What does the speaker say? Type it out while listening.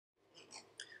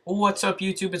What's up,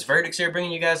 YouTube? It's Verdix here,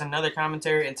 bringing you guys another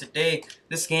commentary, and today,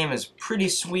 this game is pretty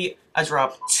sweet. I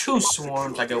dropped 2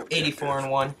 swarms, I go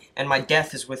 84-1, and my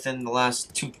death is within the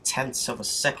last 0.2 of a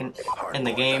second in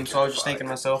the game, so I was just thinking to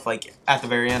myself, like, at the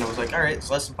very end, I was like, alright,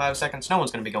 it's less than 5 seconds, no one's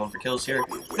gonna be going for kills here,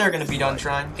 they're gonna be done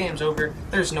trying, game's over,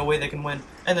 there's no way they can win,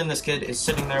 and then this kid is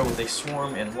sitting there with a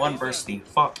swarm, and one bursts the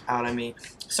fuck out of me,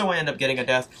 so I end up getting a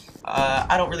death.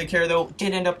 I don't really care though,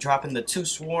 did end up dropping the 2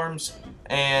 swarms,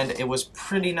 and it was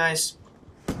pretty nice.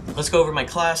 Let's go over my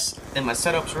class and my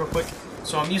setups real quick.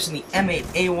 So I'm using the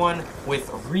M8A1 with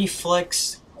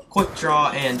Reflex, Quick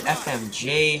Draw, and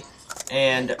FMJ.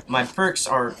 And my perks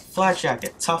are Flat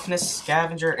Jacket, Toughness,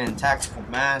 Scavenger, and Tactical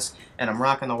Mass. And I'm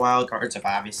rocking the wild cards of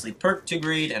obviously Perk to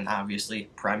Greed and obviously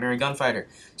Primary Gunfighter.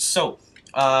 So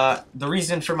the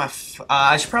reason for my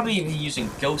I should probably be using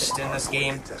Ghost in this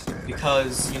game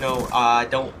because, you know,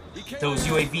 those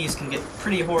UAVs can get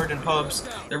pretty horrid in pubs.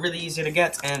 They're really easy to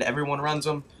get and everyone runs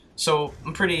them. So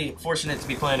I'm pretty fortunate to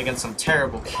be playing against some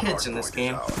terrible kids in this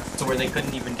game to where they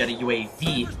couldn't even get a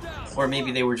UAV, or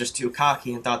maybe they were just too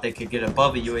cocky and thought they could get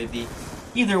above a UAV.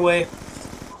 Either way,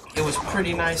 it was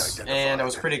pretty nice, and I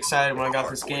was pretty excited when I got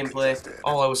this gameplay.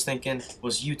 All I was thinking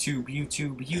was YouTube,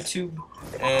 YouTube, YouTube,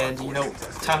 and, you know,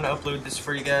 time to upload this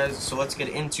for you guys, so let's get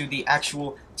into the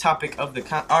actual topic of the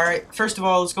Alright, first of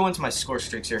all, let's go into my score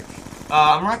streaks here.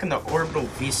 I'm rocking the Orbital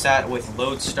VSAT with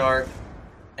Lodestar,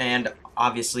 and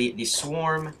obviously the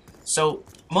Swarm. So,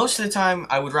 most of the time,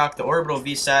 I would rock the Orbital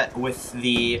VSAT with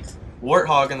the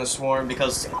Warthog and the Swarm,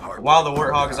 because while the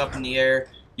Warthog is up in the air,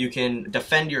 you can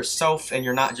defend yourself, and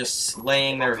you're not just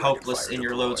laying there helpless in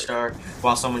your Lodestar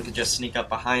while someone could just sneak up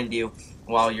behind you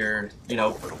while you're, you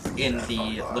know, in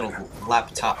the little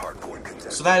laptop.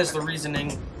 So that is the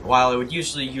reasoning. While I would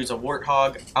usually use a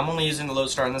Warthog, I'm only using the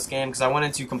Lodestar in this game because I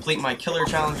wanted to complete my killer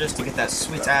challenges to get that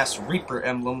sweet-ass Reaper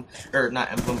emblem, or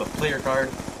not emblem, but player card,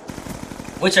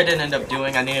 which I didn't end up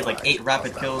doing. I needed like 8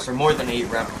 rapid kills, or more than 8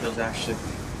 rapid kills actually.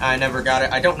 I never got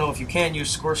it. I don't know if you can use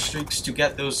score streaks to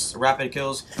get those rapid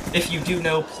kills. If you do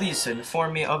know, please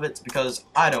inform me of it, because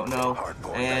I don't know.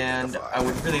 And I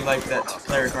would really like that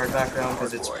player card background,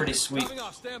 because it's pretty sweet.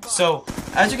 So,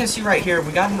 as you can see right here,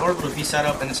 we got an Orbital VSAT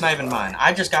up, and it's not even mine.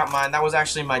 I just got mine. That was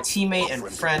actually my teammate and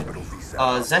friend,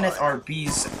 Zenith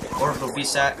RB's Orbital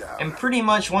VSAT. And pretty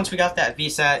much, once we got that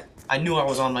VSAT, I knew I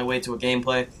was on my way to a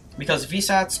gameplay. Because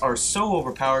VSATs are so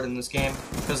overpowered in this game,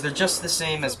 because they're just the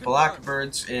same as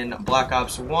Blackbirds in Black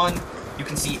Ops 1. You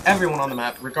can see everyone on the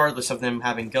map, regardless of them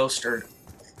having Ghost or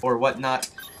whatnot.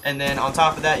 And then on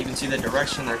top of that, you can see the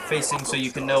direction they're facing, so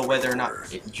you can know whether or not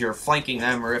you're flanking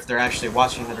them, or if they're actually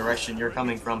watching the direction you're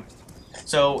coming from.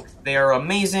 So, they are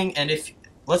amazing, and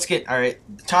alright,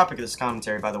 the topic of this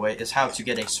commentary, by the way, is how to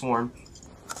get a swarm.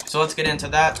 So let's get into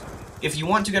that. If you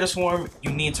want to get a swarm, you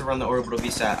need to run the Orbital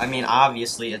VSAT. I mean,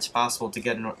 obviously, it's possible to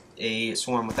get a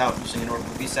swarm without using an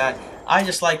Orbital VSAT. I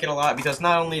just like it a lot because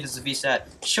not only does the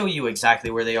VSAT show you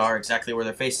exactly where they are, exactly where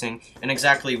they're facing, and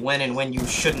exactly when and when you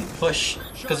shouldn't push.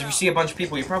 Because if you see a bunch of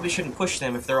people, you probably shouldn't push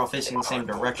them if they're all facing the same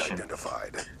direction.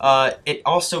 It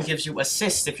also gives you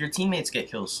assists if your teammates get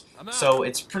kills. So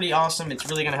it's pretty awesome. It's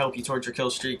really going to help you towards your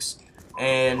kill streaks.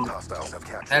 And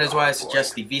that is why I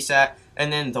suggest the VSAT.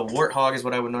 And then the Warthog is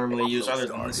what I would normally use other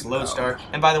than this Lodestar.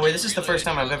 And by the way, this is the first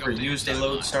time I've ever used a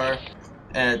Lodestar.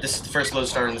 This is the first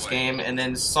Lodestar in this game. And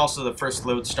then this is also the first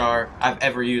Lodestar I've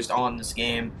ever used on this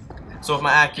game. So if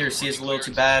my accuracy is a little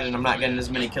too bad and I'm not getting as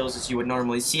many kills as you would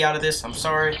normally see out of this, I'm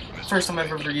sorry. First time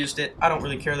I've ever used it. I don't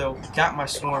really care though. Got my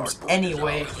swarms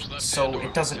anyway, so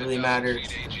it doesn't really matter.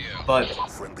 But,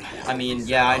 I mean,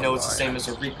 yeah, I know it's the same as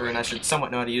a Reaper, and I should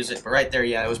somewhat know how to use it, but right there,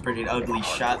 yeah, it was pretty ugly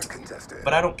shot.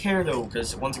 But I don't care, though,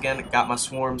 because, once again, I got my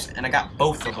swarms, and I got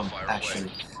both of them,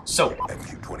 actually. So,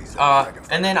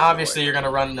 and then, obviously, you're going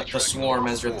to run the swarm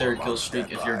as your 3rd kill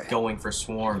streak if you're going for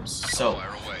swarms. So,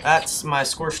 that's my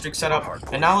score streak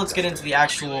setup, and now let's get into the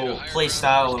actual play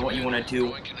style and what you want to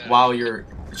do while you're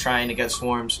trying to get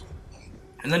swarms.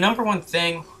 And the number one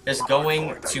thing is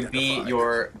going to be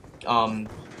your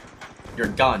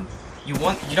gun. You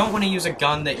don't want to use a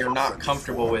gun that you're not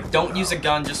comfortable with. Don't use a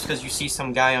gun just because you see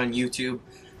some guy on YouTube,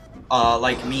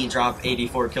 like me, drop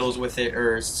 84 kills with it,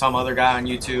 or some other guy on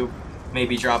YouTube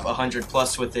maybe drop 100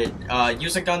 plus with it.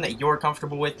 Use a gun that you're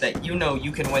comfortable with, that you know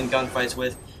you can win gunfights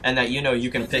with, and that you know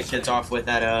you can pick kids off with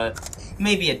at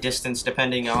maybe a distance,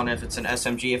 depending on if it's an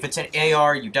SMG. If it's an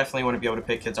AR, you definitely want to be able to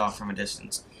pick kids off from a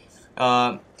distance.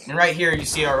 And right here, you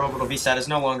see our Orbital VSAT is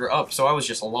no longer up, so I was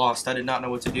just lost. I did not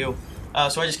know what to do.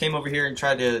 So I just came over here and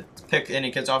tried to pick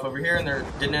any kids off over here, and there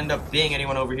didn't end up being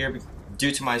anyone over here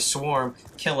due to my swarm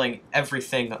killing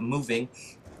everything moving.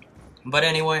 But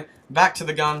anyway, back to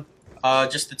the gun.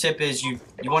 Just the tip is you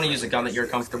want to use a gun that you're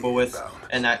comfortable with,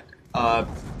 and that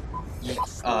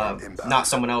not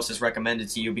someone else is recommended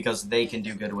to you, because they can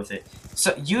do good with it.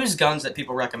 So use guns that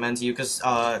people recommend to you, because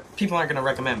people aren't going to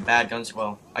recommend bad guns.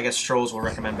 Well, I guess trolls will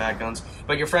recommend bad guns,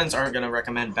 but your friends aren't going to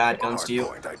recommend bad guns to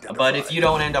you. But if you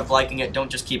don't end up liking it, don't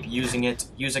just keep using it.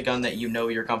 Use a gun that you know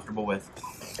you're comfortable with.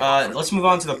 Let's move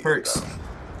on to the perks.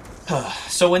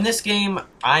 So in this game,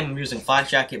 I'm using Flak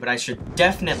Jacket, but I should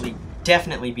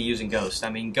definitely be using Ghost. I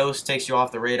mean, Ghost takes you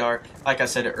off the radar, like I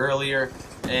said earlier,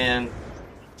 and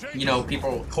you know,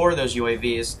 people core those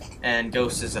UAVs, and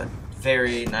Ghost is a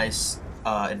very nice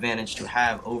advantage to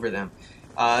have over them.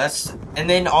 And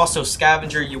then also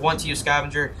Scavenger. You want to use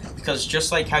Scavenger because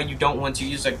just like how you don't want to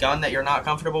use a gun that you're not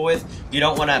comfortable with, you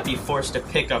don't want to be forced to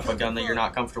pick up a gun that you're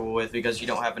not comfortable with because you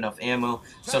don't have enough ammo.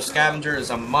 So Scavenger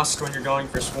is a must when you're going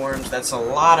for swarms. That's a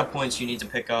lot of points you need to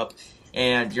pick up,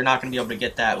 and you're not going to be able to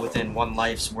get that within one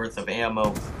life's worth of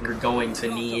ammo. You're going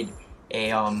to need a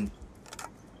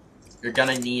You're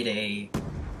gonna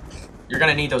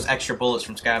need those extra bullets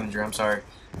from Scavenger, I'm sorry.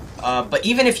 But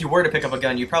even if you were to pick up a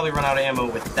gun, you'd probably run out of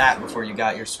ammo with that before you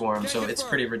got your swarm, so it's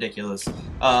pretty ridiculous.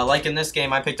 Like in this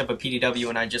game, I picked up a PDW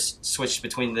and I just switched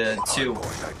between the two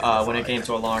when it came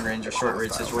to a long range or short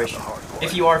range situation.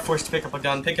 If you are forced to pick up a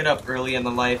gun, pick it up early in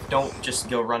the life. Don't just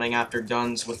go running after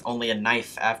guns with only a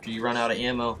knife after you run out of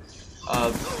ammo,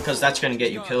 because that's gonna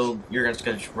get you killed. You're just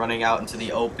gonna be running out into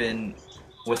the open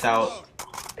without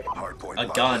a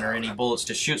gun or any bullets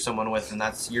to shoot someone with, and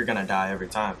you're gonna die every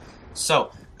time.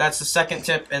 So that's the second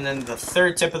tip, and then the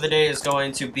third tip of the day is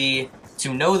going to be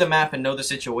to know the map and know the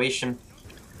situation.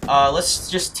 Let's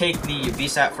just take the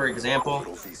VSAT for example,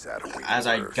 as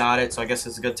I got it, so I guess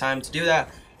it's a good time to do that.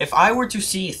 If I were to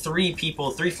see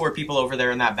 4 people over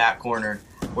there in that back corner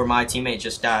where my teammate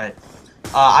just died,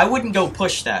 I wouldn't go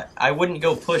push that. I wouldn't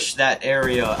go push that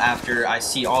area after I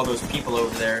see all those people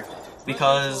over there,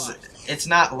 because it's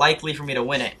not likely for me to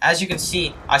win it. As you can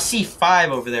see, I see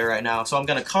 5 over there right now, so I'm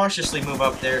going to cautiously move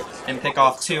up there and pick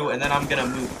off 2, and then I'm going to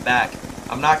move back.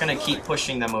 I'm not going to keep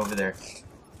pushing them over there.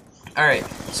 Alright,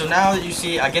 so now that you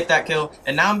see, I get that kill,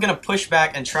 and now I'm going to push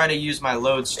back and try to use my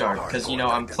lodestar, because, you know,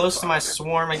 I'm close to my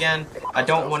swarm again. I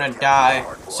don't want to die,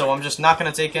 so I'm just not going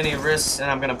to take any risks, and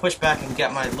I'm going to push back and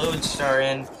get my lodestar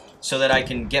in so that I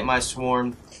can get my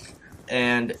swarm.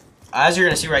 And as you're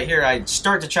going to see right here, I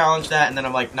start to challenge that, and then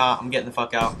I'm like, nah, I'm getting the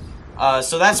fuck out.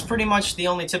 So that's pretty much the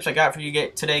only tips I got for you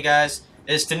today, guys,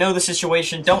 is to know the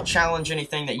situation. Don't challenge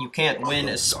anything that you can't win,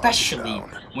 especially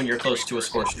when you're close to a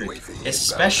score streak.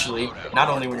 Especially, not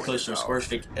only when you're close to a score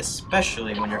streak,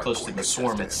 especially when you're close to the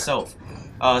swarm itself.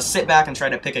 Sit back and try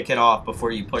to pick a kid off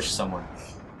before you push someone.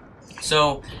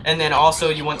 So, and then also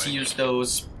you want to use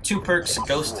those 2 perks,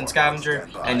 Ghost and Scavenger,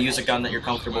 and use a gun that you're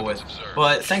comfortable with.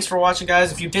 But thanks for watching,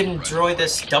 guys. If you did enjoy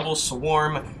this double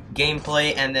swarm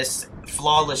gameplay and this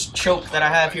flawless choke that I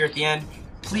have here at the end,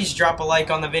 please drop a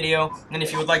like on the video. And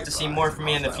if you would like to see more from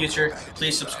me in the future,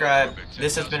 please subscribe.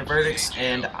 This has been Verdicts,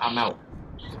 and I'm out.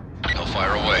 I'll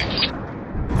fire away.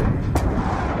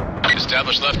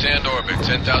 Establish left-hand orbit,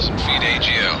 10,000 feet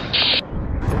AGL.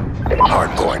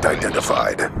 Hardpoint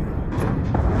identified.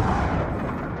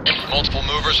 Multiple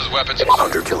movers with weapons.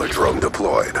 Hunter-killer drone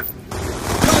deployed.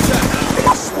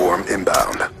 Contact! Swarm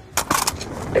inbound.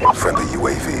 Friendly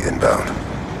UAV inbound.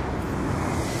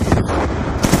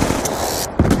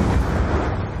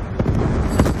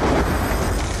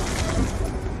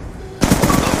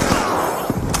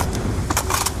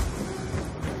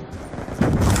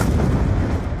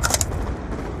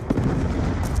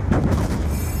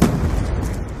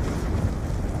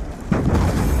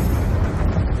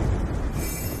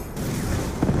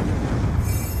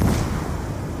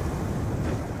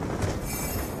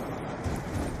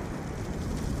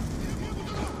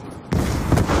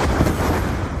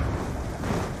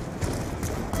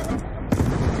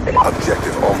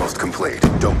 Objective almost complete.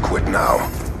 Don't quit now.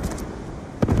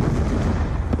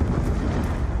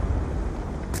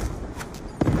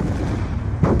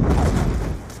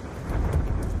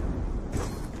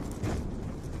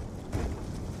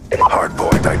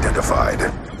 Hardpoint identified.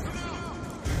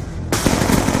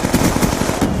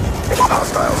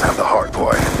 Hostiles have the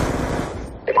hardpoint.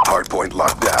 Hardpoint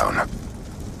locked down.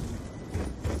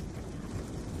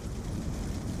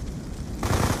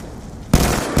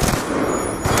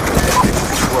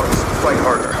 Fight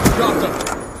harder. Dropped him.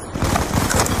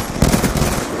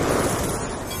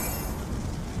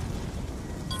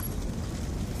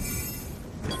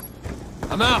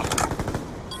 I'm out.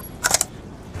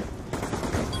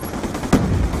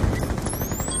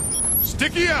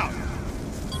 Sticky out.